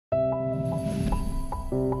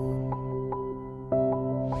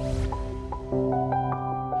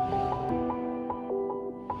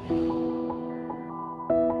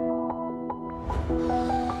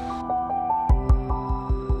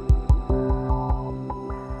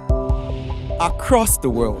Across the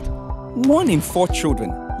world, 1 in 4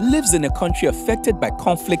 children lives in a country affected by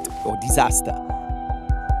conflict or disaster.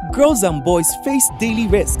 Girls and boys face daily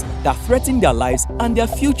risks that threaten their lives and their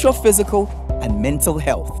future physical and mental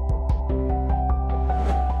health.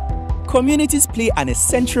 Communities play an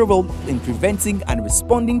essential role in preventing and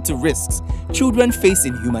responding to risks children face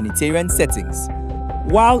in humanitarian settings.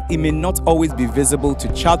 While it may not always be visible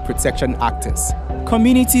to child protection actors,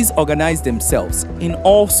 communities organize themselves in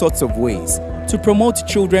all sorts of ways to promote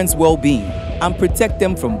children's well-being and protect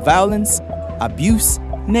them from violence, abuse,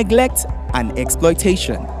 neglect, and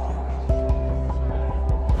exploitation.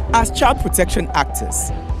 As child protection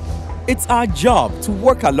actors, it's our job to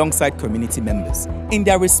work alongside community members in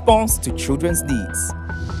their response to children's needs.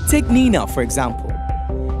 Take Nina, for example.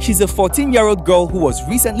 She's a 14-year-old girl who was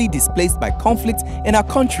recently displaced by conflict in her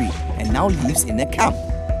country and now lives in a camp.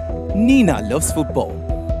 Nina loves football,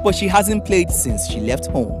 but she hasn't played since she left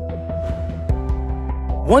home.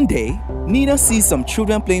 One day, Nina sees some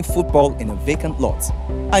children playing football in a vacant lot,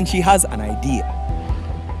 and she has an idea.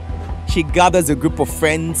 She gathers a group of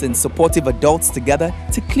friends and supportive adults together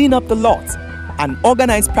to clean up the lot and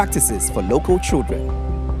organize practices for local children.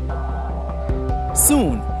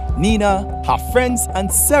 Soon, Nina, her friends, and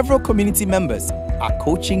several community members are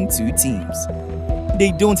coaching 2 teams.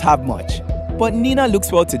 They don't have much, but Nina looks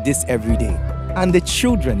forward to this every day, and the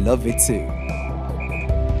children love it too.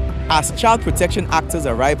 As child protection actors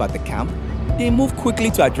arrive at the camp, they move quickly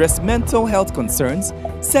to address mental health concerns,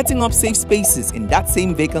 setting up safe spaces in that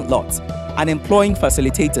same vacant lot, and employing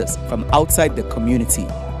facilitators from outside the community.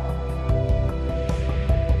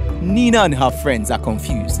 Nina and her friends are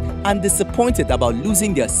confused and disappointed about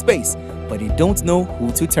losing their space, but they don't know who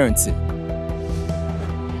to turn to.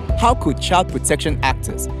 How could child protection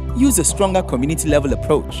actors use a stronger community-level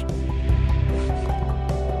approach?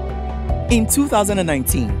 In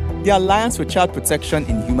 2019, the Alliance for Child Protection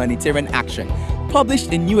in Humanitarian Action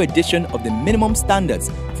published a new edition of the Minimum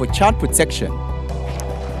Standards for Child Protection.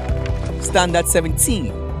 Standard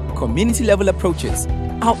 17, Community-Level Approaches,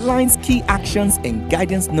 outlines key actions and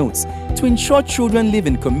guidance notes to ensure children live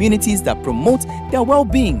in communities that promote their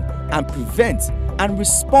well-being and prevent and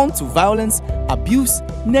respond to violence, abuse,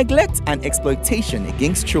 neglect, and exploitation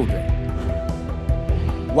against children.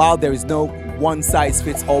 While there is no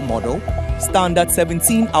one-size-fits-all model, Standard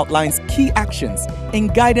 17 outlines key actions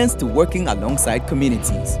and guidance to working alongside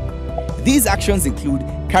communities. These actions include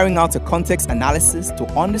carrying out a context analysis to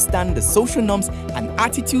understand the social norms and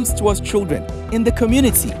attitudes towards children in the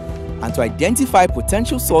community and to identify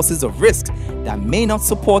potential sources of risk that may not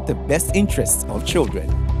support the best interests of children.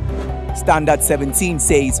 Standard 17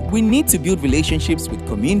 says we need to build relationships with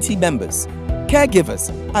community members, caregivers,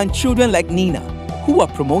 and children like Nina, who are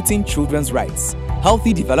promoting children's rights,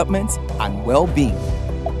 healthy development, and well-being.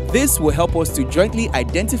 This will help us to jointly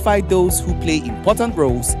identify those who play important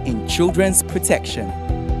roles in children's protection,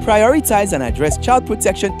 prioritize and address child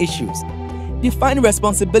protection issues, define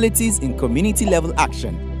responsibilities in community-level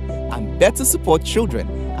action, and better support children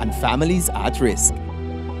and families at risk.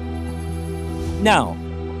 Now,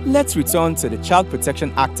 let's return to the child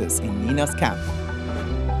protection actors in Nina's camp.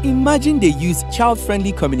 Imagine they use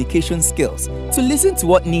child-friendly communication skills to listen to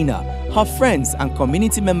what Nina, her friends, and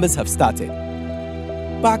community members have started.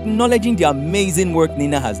 By acknowledging the amazing work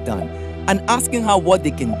Nina has done and asking her what they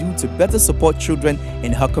can do to better support children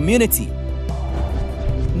in her community,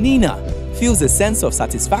 Nina feels a sense of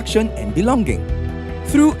satisfaction and belonging.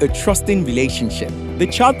 Through a trusting relationship, the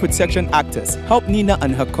child protection actors help Nina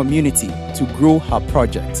and her community to grow her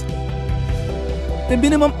project. The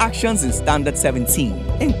minimum actions in Standard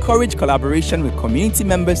 17 encourage collaboration with community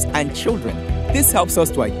members and children. This helps us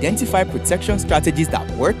to identify protection strategies that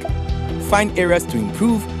work, find areas to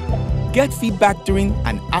improve, get feedback during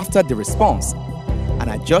and after the response, and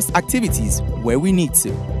adjust activities where we need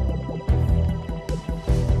to.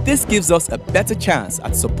 This gives us a better chance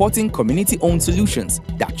at supporting community-owned solutions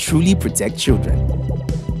that truly protect children.